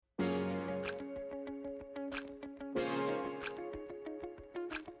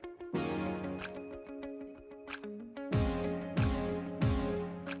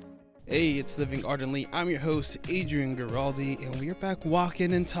Hey, it's Living Ardently. I'm your host, Adrian Giraldi, and we're back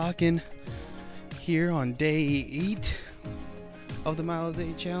walking and talking here on day 8 of the Mile a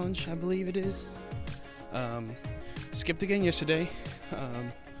Day Challenge, I believe it is. Skipped again yesterday.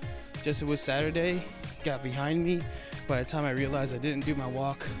 Just it was Saturday, got behind me. By the time I realized I didn't do my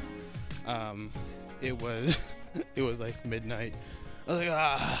walk, it was it was like midnight. I was like,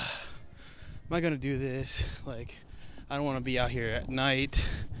 am I gonna do this? Like, I don't want to be out here at night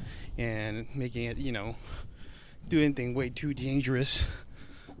and making it, do anything way too dangerous.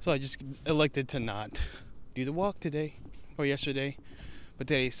 So I just elected to not do the walk today or yesterday. But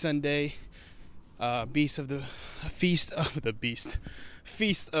today's Sunday, feast of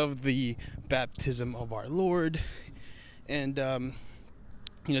the baptism of our Lord. And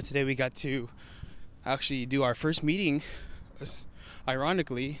today we got to actually do our first meeting,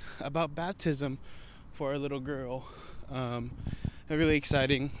 ironically, about baptism for our little girl. Really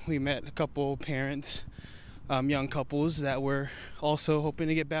exciting. We met a couple parents, young couples that were also hoping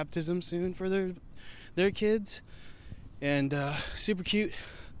to get baptism soon for their kids, and super cute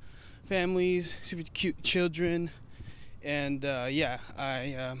families, super cute children, and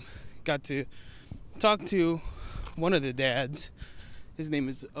I got to talk to one of the dads. His name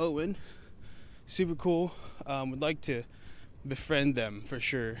is Owen. Super cool. Would like to befriend them for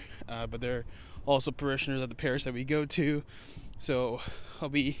sure, but they're also parishioners of the parish that we go to. So I'll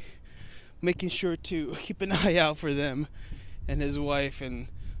be making sure to keep an eye out for them and his wife and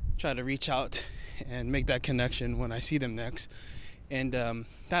try to reach out and make that connection when I see them next. And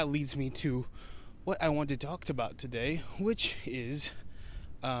that leads me to what I want to talk about today, which is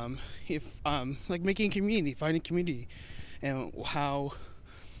making community, finding community, and how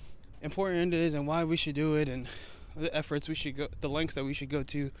important it is and why we should do it, and the efforts we should go, the lengths that we should go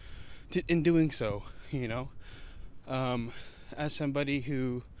to in doing so, as somebody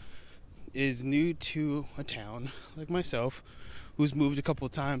who is new to a town like myself, who's moved a couple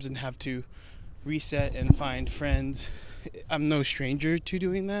of times and have to reset and find friends. I'm no stranger to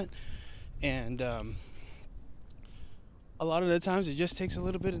doing that, and a lot of the times it just takes a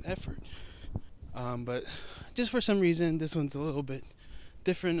little bit of effort, but just for some reason this one's a little bit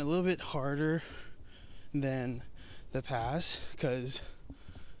different, a little bit harder than the past, because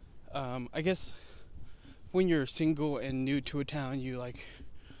I guess when you're single and new to a town, you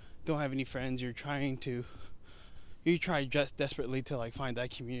don't have any friends. You try just desperately to find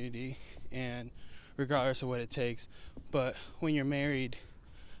that community, and regardless of what it takes. But when you're married,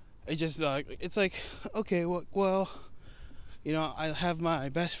 it just it's like, okay, well, I have my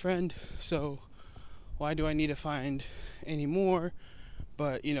best friend, so why do I need to find any more?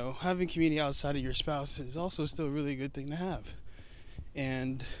 But having community outside of your spouse is also still a really good thing to have,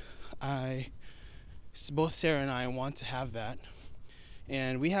 and both Sarah and I want to have that.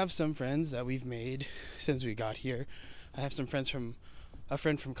 And we have some friends that we've made since we got here. I have a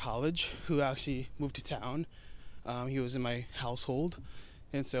friend from college who actually moved to town. He was in my household,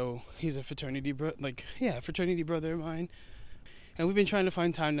 and so he's a fraternity brother of mine. And we've been trying to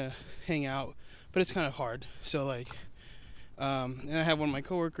find time to hang out, but it's kind of hard. So and I have a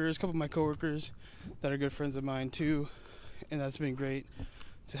couple of my coworkers that are good friends of mine too, and that's been great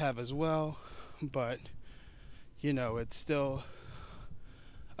to have as well. But it's still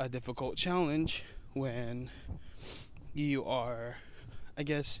a difficult challenge when you are, I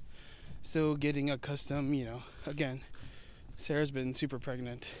guess, still getting accustomed. Again, Sarah's been super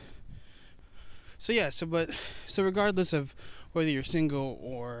pregnant, so regardless of whether you're single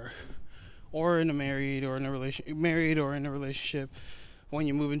or in a married or in a relationship, when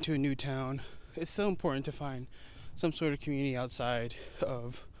you move into a new town, it's so important to find some sort of community outside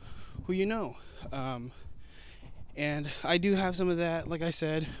of who you know. And I do have some of that, like I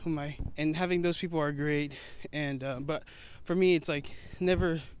said, and having those people are great. And but for me, it's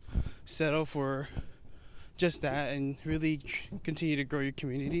never settle for just that, and really continue to grow your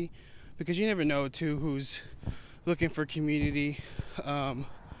community, because you never know too who's looking for community.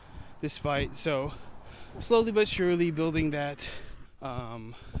 Despite so slowly but surely building that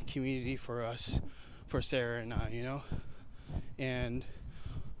community for Sarah and I, and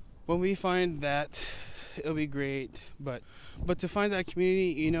when we find that, it'll be great. But to find that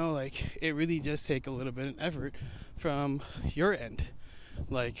community, it really does take a little bit of effort from your end.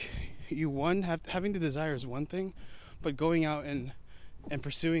 Having the desire is one thing, but going out and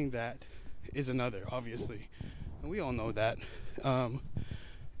pursuing that is another, obviously, and we all know that. And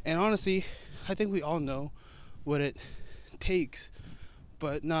honestly, I think we all know what it takes,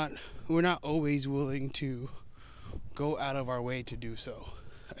 but we're not always willing to go out of our way to do so.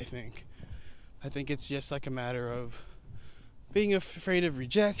 I think it's just a matter of being afraid of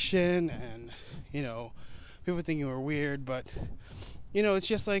rejection and, people thinking we're weird. But, it's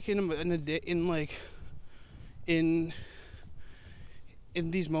just like in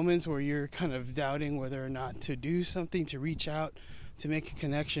these moments where you're kind of doubting whether or not to do something, to reach out, to make a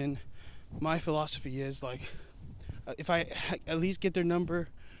connection. My philosophy is like, if I at least get their number,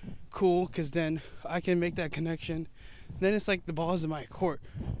 cool, because then I can make that connection. Then it's like the ball's in my court.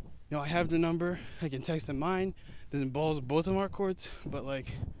 I have the number, I can text them mine, then the ball's in both of our courts. But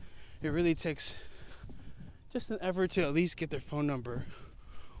like, it really takes just an effort to at least get their phone number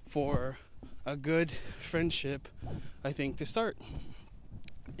for a good friendship, I think, to start.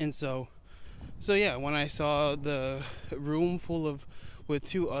 And so yeah, when I saw the room full with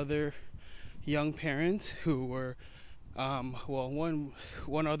two other young parents who were,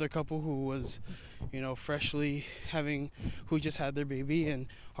 one other couple who was, who just had their baby, and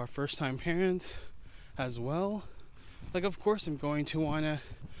our first time parents as well, like, of course I'm going to want to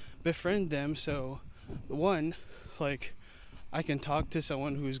befriend them. So one, like, I can talk to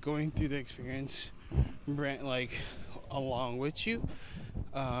someone who's going through the experience, like, along with you,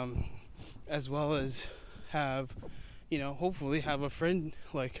 as well as have, hopefully have a friend,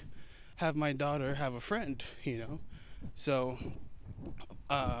 like, have my daughter have a friend, so,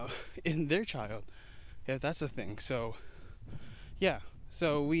 in their child, if that's a thing. So, yeah,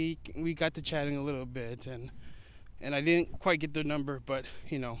 so we got to chatting a little bit, and I didn't quite get their number, but,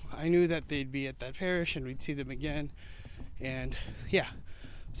 I knew that they'd be at that parish and we'd see them again. And yeah,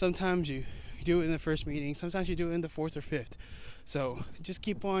 sometimes you do it in the first meeting, sometimes you do it in the fourth or fifth. So just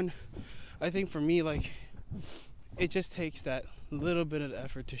keep on. I think for me, like, it just takes that little bit of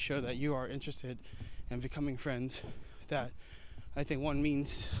effort to show that you are interested in becoming friends. That, I think, one,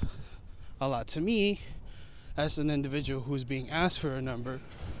 means a lot to me as an individual who's being asked for a number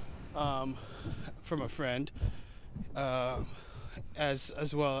from a friend,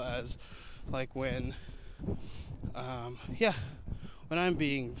 as well as, like, when I'm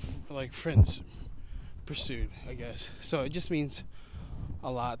being like friends pursued, I guess. So it just means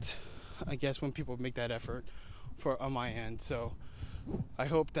a lot, I guess, when people make that effort on my end. So I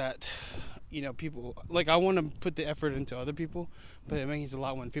hope that, people, like, I want to put the effort into other people, but it means a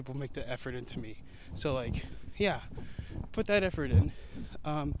lot when people make the effort into me. So, like, yeah, put that effort in.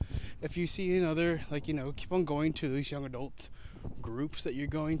 If you see another, like, keep on going to these young adult groups that you're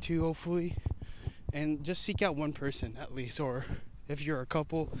going to, hopefully, and just seek out one person at least, or if you're a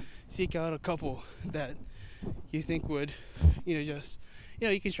couple, seek out a couple that you think would,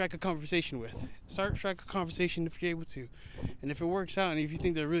 you can strike a conversation with. Strike a conversation if you're able to. And if it works out, and if you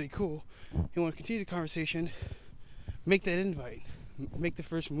think they're really cool, you want to continue the conversation, make that invite. Make the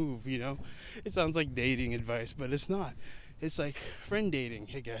first move, It sounds like dating advice, but it's not. It's like friend dating,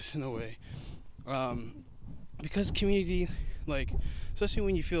 I guess, in a way. Because community, like, especially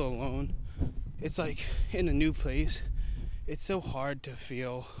when you feel alone, it's like in a new place, it's so hard to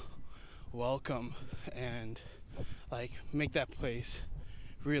feel welcome and, like, make that place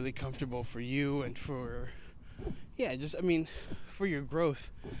really comfortable for you and for your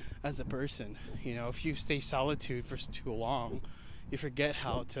growth as a person. If you stay solitude for too long, you forget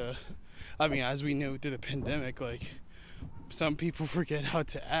how to, as we know through the pandemic, like, some people forget how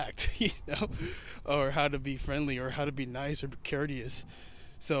to act, or how to be friendly, or how to be nice or courteous.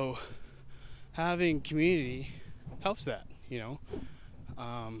 So having community helps that,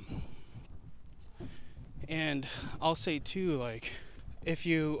 and I'll say too, like, if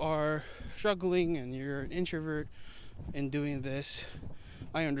you are struggling and you're an introvert and doing this,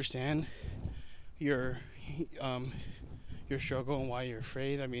 I understand your struggle and why you're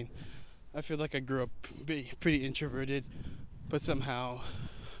afraid. I feel like I grew up pretty introverted, but somehow,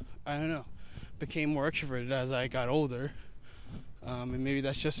 I don't know, became more extroverted as I got older. And maybe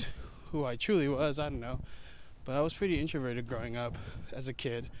that's just who I truly was, I don't know. But I was pretty introverted growing up as a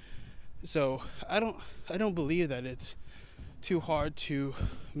kid. So I don't believe that it's too hard to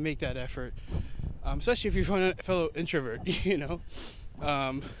make that effort, especially if you find a fellow introvert,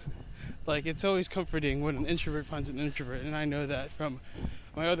 like, it's always comforting when an introvert finds an introvert, and I know that from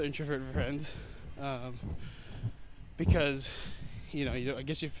my other introvert friends, because, I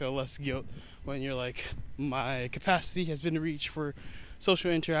guess you feel less guilt when you're like, my capacity has been reached for social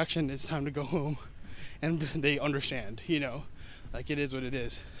interaction, it's time to go home, and they understand, like, it is what it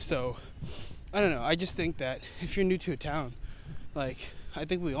is. So, I don't know, I just think that if you're new to a town, like, I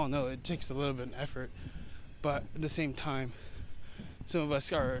think we all know it takes a little bit of effort, but at the same time, some of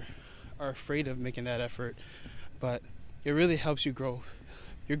us are afraid of making that effort, but it really helps you grow,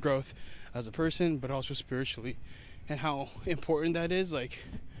 your growth as a person, but also spiritually, and how important that is, like,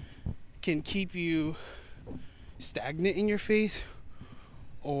 can keep you stagnant in your faith,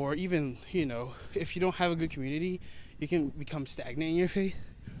 or even, if you don't have a good community, you can become stagnant in your faith.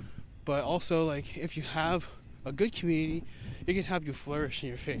 But also, like, if you have a good community, it can help you flourish in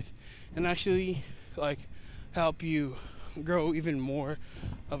your faith and actually, like, help you grow even more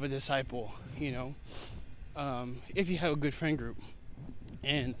of a disciple, if you have a good friend group.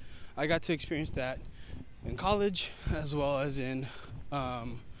 And I got to experience that in college, as well as in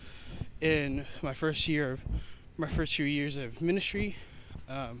my first few years of ministry,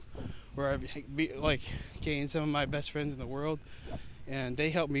 where I gained some of my best friends in the world, and they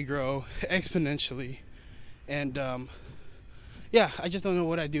helped me grow exponentially. And I just don't know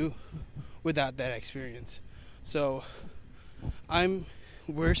what I'd do without that experience. So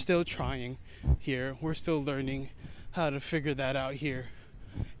we're still trying here. We're still learning how to figure that out here.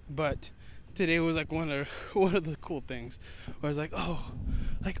 But today was like one of the cool things where I was like, oh,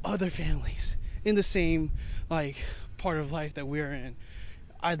 like other families in the same like part of life that we're in.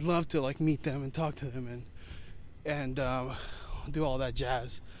 I'd love to like meet them and talk to them and do all that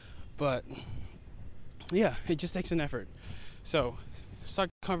jazz. But yeah, it just takes an effort. So start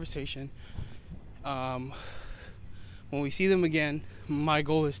the conversation. When we see them again, my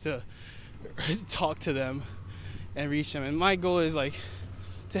goal is to talk to them and reach them. And my goal is like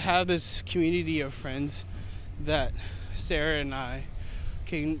to have this community of friends that Sarah and I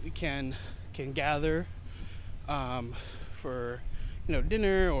can gather for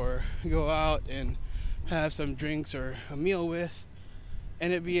dinner, or go out and have some drinks or a meal with,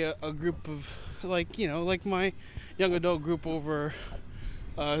 and it'd be a group of like my young adult group over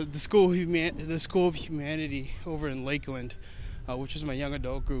the School of Humanity over in Lakeland, which is my young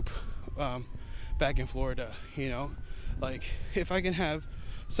adult group back in Florida. Like if I can have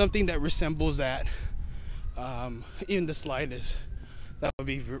something that resembles that, even the slightest, that would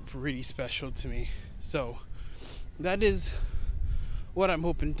be pretty special to me. So that is what I'm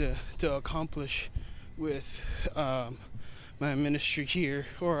hoping to accomplish with my ministry here,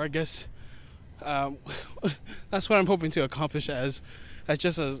 or I guess that's what I'm hoping to accomplish as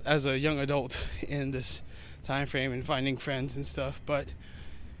a young adult in this time frame and finding friends and stuff. But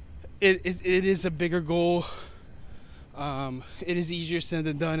it is a bigger goal. It is easier said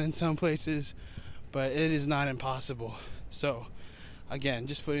than done in some places, but it is not impossible. So again,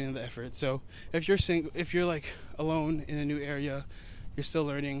 just putting in the effort. So if you're if you're like alone in a new area, you're still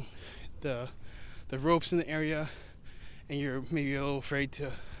learning the ropes in the area, and you're maybe a little afraid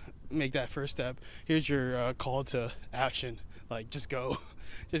to make that first step, here's your call to action. Like, just go.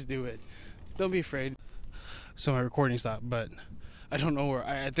 Just do it. Don't be afraid. So my recording stopped, but I don't know where.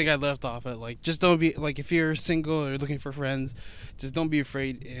 I think I left off at, like, just don't be, like, if you're single or looking for friends, just don't be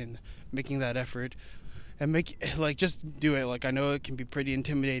afraid in making that effort. And just do it. Like, I know it can be pretty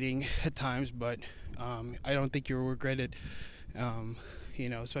intimidating at times, but I don't think you'll regret it.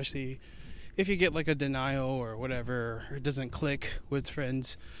 Especially if you get like a denial or whatever, or it doesn't click with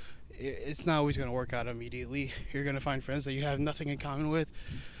friends, it's not always going to work out immediately. You're going to find friends that you have nothing in common with.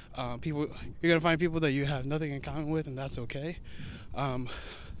 You're going to find people that you have nothing in common with, and that's okay.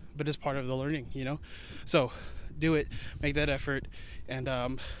 But it's part of the learning, So do it, make that effort.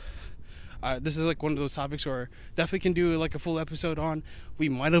 And this is like one of those topics where definitely can do like a full episode on. We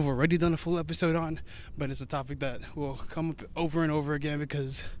might have already done a full episode on, but it's a topic that will come up over and over again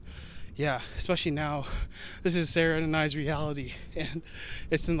because, yeah, especially now, this is Sarah and I's reality, and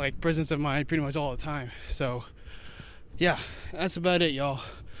it's in like presence of mind pretty much all the time. So, yeah, that's about it, y'all.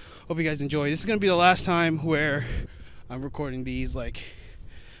 Hope you guys enjoy. This is gonna be the last time where I'm recording these like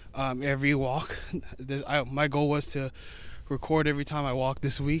every walk. My goal was to record every time I walk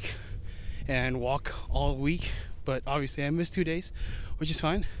this week and walk all week, but obviously I missed 2 days, which is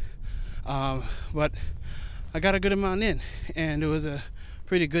fine. But I got a good amount in, and it was a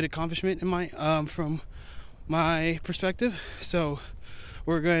pretty good accomplishment in my from my perspective. So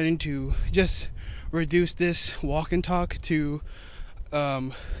we're going to just reduce this walk and talk to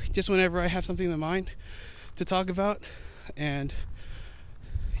just whenever I have something in mind to talk about. And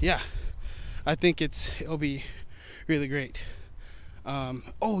yeah, I think it'll be really great.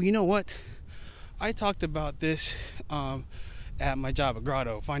 You know what? I talked about this at my job at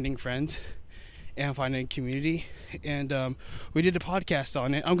Grotto, finding friends and finding community, and we did a podcast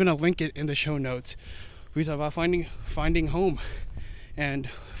on it. I'm gonna link it in the show notes. We talked about finding home and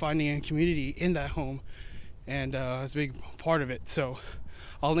finding a community in that home, and it's a big part of it. So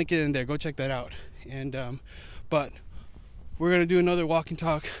I'll link it in there. Go check that out. And but we're gonna do another walk and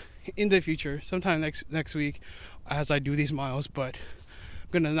talk in the future, sometime next week, as I do these miles. But I'm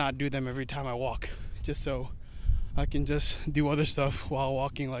gonna not do them every time I walk, just so I can just do other stuff while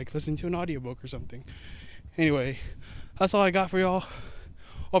walking, like listen to an audiobook or something. Anyway, that's all I got for y'all.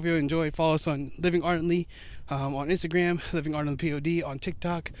 Hope you enjoyed. Follow us on Living Ardently on Instagram, Living Ardently POD on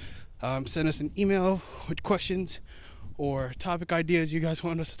TikTok. Send us an email with questions or topic ideas you guys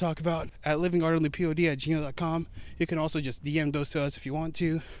want us to talk about at livingardenlypod@gmail.com. You can also just DM those to us if you want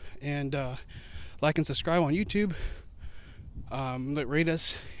to. And like and subscribe on YouTube. Rate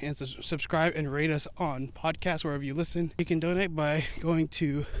us and subscribe and rate us on podcasts wherever you listen. You can donate by going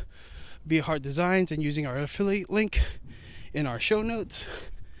to Be a Heart Designs and using our affiliate link in our show notes.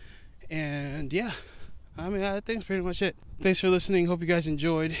 And yeah, I mean, I think that's pretty much it. Thanks for listening. Hope you guys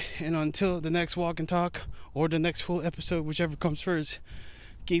enjoyed. And until the next walk and talk or the next full episode, whichever comes first,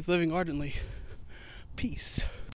 keep living ardently. Peace.